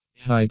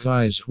Hi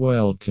guys,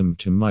 welcome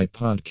to my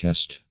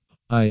podcast.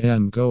 I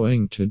am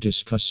going to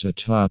discuss a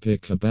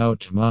topic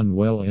about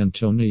Manuel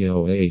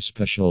Antonio, a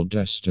special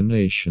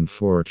destination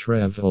for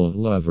travel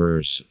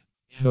lovers.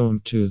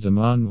 Home to the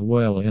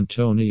Manuel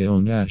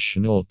Antonio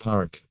National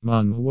Park.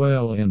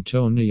 Manuel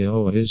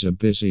Antonio is a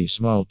busy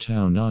small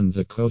town on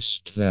the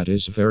coast that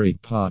is very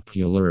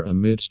popular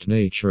amidst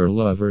nature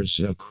lovers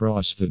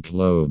across the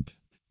globe.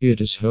 It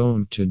is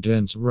home to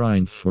dense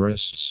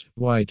rainforests,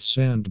 white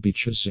sand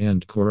beaches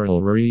and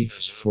coral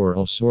reefs for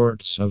all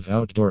sorts of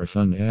outdoor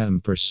fun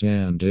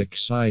and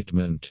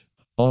excitement.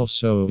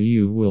 Also,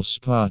 you will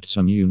spot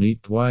some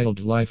unique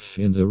wildlife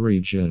in the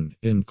region,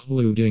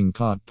 including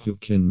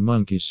capuchin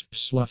monkeys,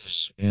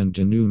 sloths, and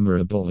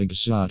innumerable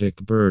exotic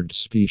bird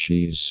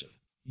species.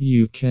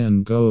 You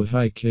can go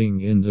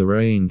hiking in the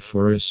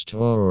rainforest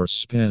or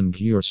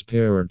spend your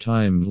spare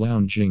time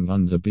lounging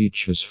on the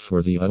beaches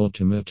for the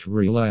ultimate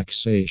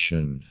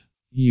relaxation.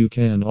 You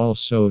can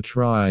also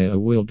try a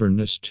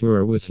wilderness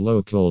tour with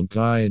local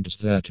guides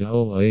that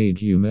will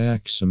aid you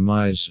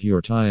maximize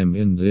your time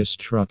in this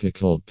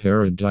tropical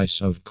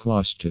paradise of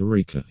Costa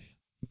Rica.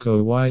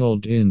 Go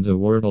wild in the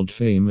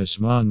world-famous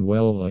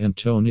Manuel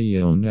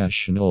Antonio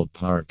National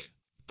Park.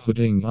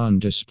 Putting on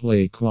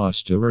display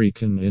Costa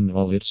Rican in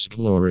all its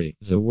glory,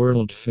 the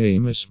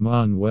world-famous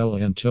Manuel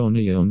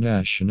Antonio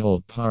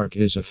National Park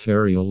is a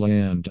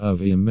fairyland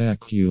of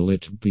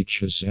immaculate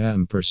beaches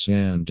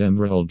and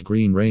emerald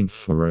green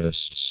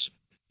rainforests.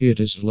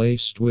 It is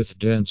laced with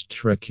dense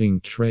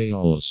trekking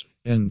trails,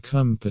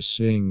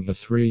 encompassing a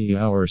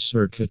 3-hour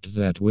circuit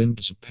that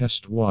winds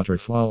past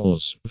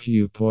waterfalls,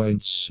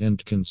 viewpoints,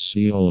 and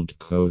concealed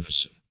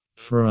coves.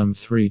 From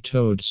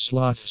three-toed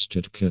sloths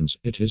to toucans,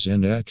 it is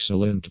an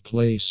excellent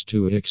place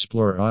to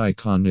explore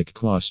iconic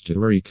Costa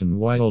Rican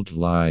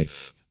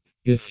wildlife.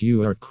 If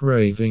you are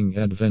craving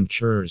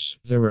adventures,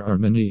 there are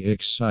many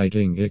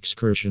exciting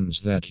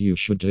excursions that you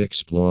should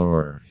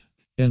explore.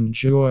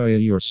 Enjoy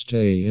your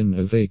stay in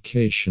a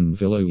vacation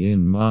villa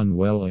in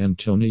Manuel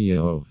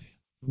Antonio.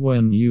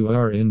 When you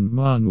are in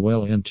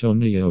Manuel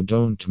Antonio,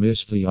 don't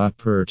miss the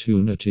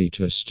opportunity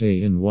to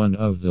stay in one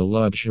of the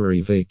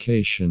luxury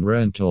vacation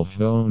rental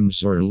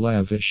homes or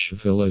lavish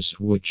villas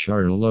which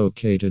are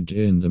located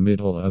in the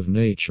middle of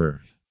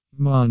nature.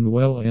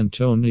 Manuel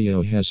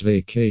Antonio has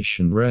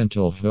vacation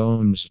rental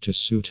homes to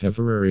suit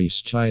every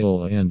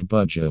style and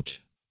budget.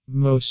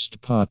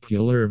 Most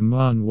popular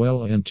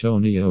Manuel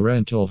Antonio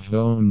rental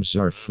homes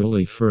are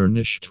fully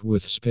furnished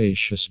with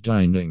spacious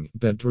dining,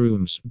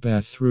 bedrooms,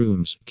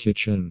 bathrooms,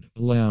 kitchen,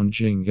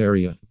 lounging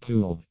area,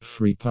 pool,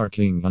 free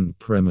parking on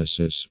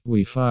premises,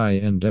 Wi-Fi,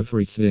 and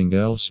everything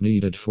else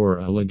needed for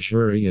a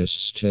luxurious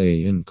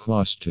stay in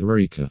Costa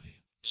Rica.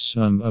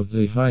 Some of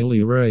the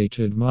highly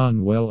rated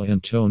Manuel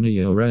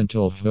Antonio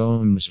rental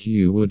homes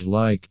you would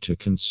like to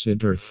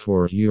consider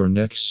for your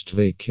next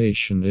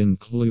vacation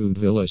include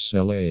Villa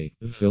Cele,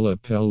 Villa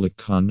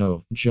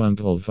Pelicano,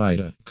 Jungle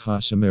Vita,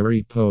 Casa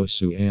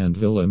Mariposa, and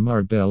Villa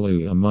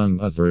Marbella,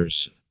 among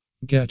others.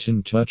 Get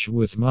in touch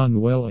with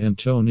Manuel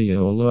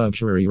Antonio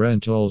Luxury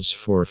Rentals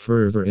for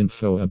further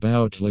info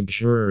about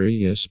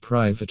luxurious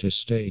private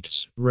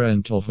estates,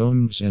 rental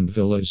homes, and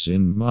villas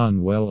in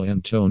Manuel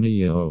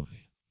Antonio.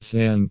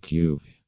 Thank you.